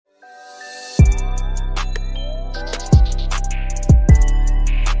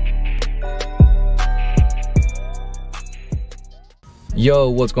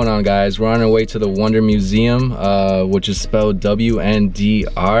Yo, what's going on, guys? We're on our way to the Wndr Museum, which is spelled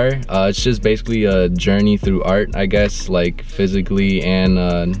W-N-D-R. It's just basically a journey through art, I guess, like physically and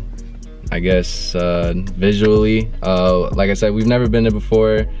I guess visually. Like I said, we've never been there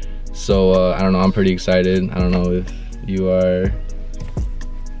before, so I don't know, I'm pretty excited. I don't know if you are.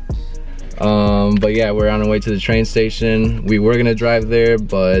 But yeah, we're on our way to the train station. We were gonna drive there,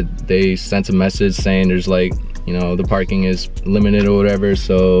 but they sent a message saying there's like, you know, the parking is limited or whatever.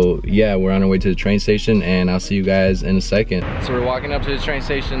 So yeah, we're on our way to the train station and I'll see you guys in a second. So we're walking up to the train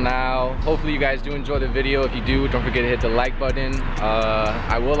station now. Hopefully you guys do enjoy the video. If you do, don't forget to hit the like button.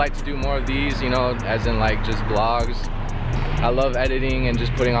 I would like to do more of these, you know, as in like just vlogs. I love editing and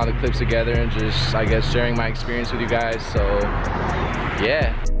just putting all the clips together and just, I guess, sharing my experience with you guys. So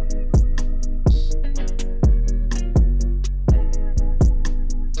yeah.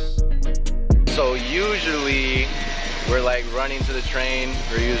 So usually we're like running to the train.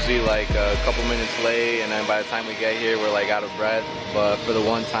 We're usually like a couple minutes late, and then by the time we get here we're like out of breath. But for the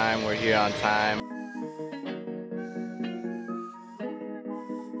one time we're here on time.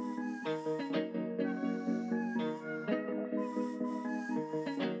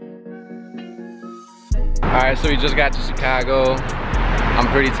 Alright, so we just got to Chicago. I'm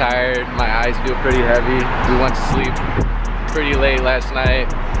pretty tired. My eyes feel pretty heavy. We went to sleep pretty late last night.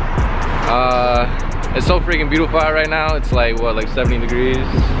 It's so freaking beautiful out right now. It's like, what, like 70 degrees?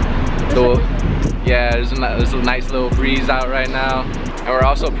 So yeah, there's a nice little breeze out right now. And we're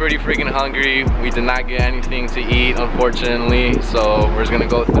also pretty freaking hungry. We did not get anything to eat, unfortunately. So we're just gonna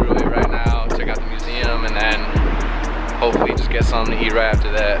go through it right now, check out the museum, and then hopefully just get something to eat right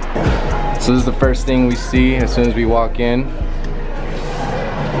after that. So this is the first thing we see as soon as we walk in.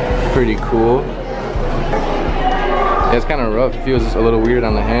 Pretty cool. Yeah, it's kind of rough. It feels a little weird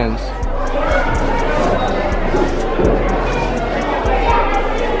on the hands.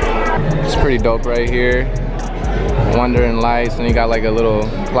 It's pretty dope right here. Wndr and lights, and you got like a little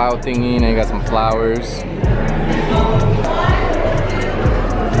cloud thingy, and you got some flowers.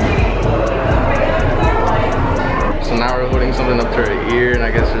 So now we're holding something up to our ear, and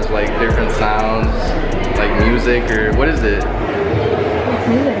I guess there's like different sounds, like music, or what is it?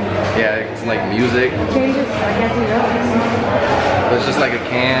 Music. Yeah, it's like music. But it's just like a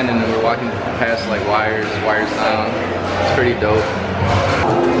can, and then we're walking past like wire sound. It's pretty dope.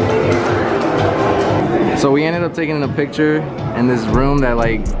 So we ended up taking a picture in this room that,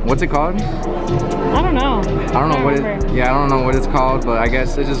 like, what's it called? I don't know. I don't know what it, yeah, I don't know what it's called, but I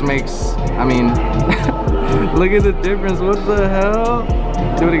guess it just makes, I mean, look at the difference. What the hell?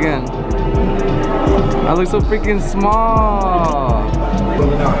 Do it again. I look so freaking small.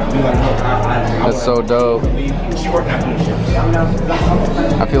 That's so dope.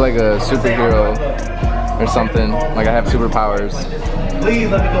 I feel like a superhero or something. Like I have superpowers. Please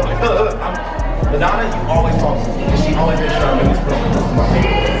let me go. Madonna, you always talk to me. She always makes sure I'm in this film.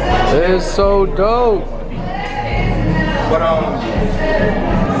 It is so dope. But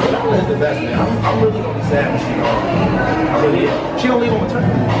Madonna is the best, man. I'm really gonna be sad when she goes. I really am. She don't leave on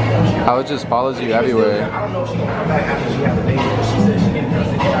maternity. How it just follows you everywhere. I don't know if she's gonna come back after she has a baby, but she said she didn't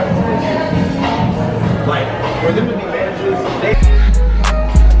trust it. Like, for them to be managers, they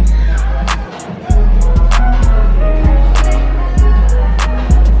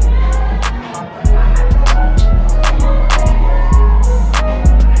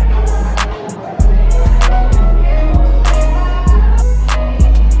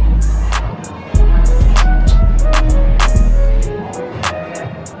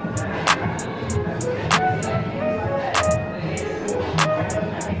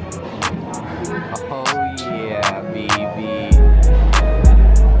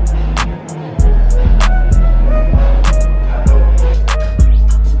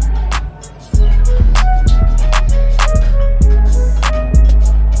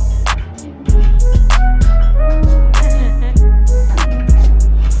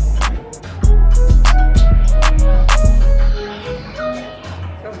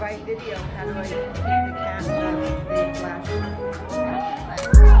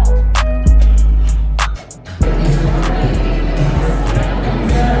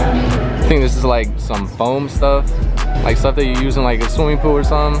I think this is like some foam stuff, like stuff that you use in like a swimming pool or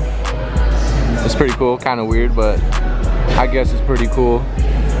something. It's pretty cool, kind of weird, but I guess it's pretty cool.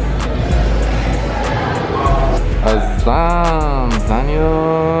 Azam,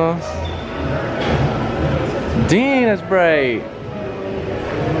 Daniel. Dang, that's bright.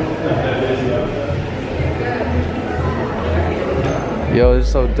 Yo,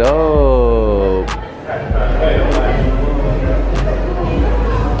 it's so dope.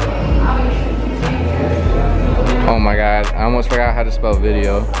 Oh my god, I almost forgot how to spell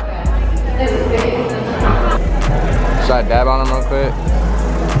video. Should I dab on him real quick?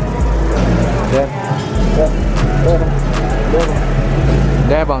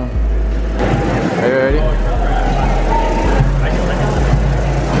 Dab on him. Are you ready?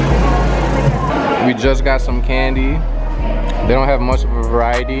 We just got some candy. They don't have much of a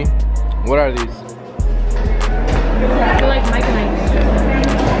variety. What are these? They're like Mike and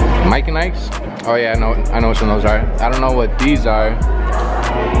Ike's. Mike and Ike's? Oh yeah, I know which one those are. I don't know what these are.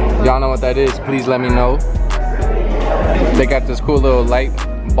 Y'all know what that is, please let me know. They got this cool little light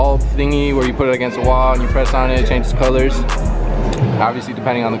bulb thingy where you put it against the wall and you press on it, it changes colors. Obviously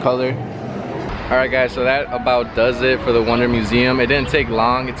depending on the color. Alright guys, so that about does it for the Wndr Museum. It didn't take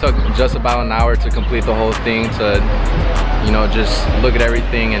long. It took just about an hour to complete the whole thing, to, you know, just look at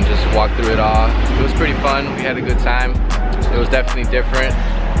everything and just walk through it all. It was pretty fun. We had a good time. It was definitely different.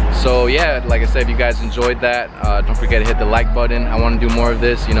 So yeah, like I said, if you guys enjoyed that, don't forget to hit the like button. I want to do more of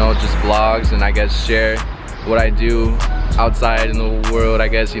this, you know, just vlogs, and I guess share what I do outside in the world, I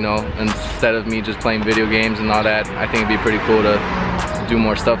guess, you know, instead of me just playing video games and all that. I think it'd be pretty cool to do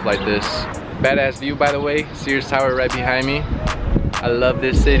more stuff like this. Badass view, by the way, Sears Tower right behind me. I love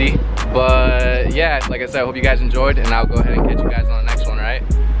this city. But yeah, like I said, I hope you guys enjoyed, and I'll go ahead and catch you guys on the next one, right?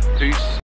 Peace.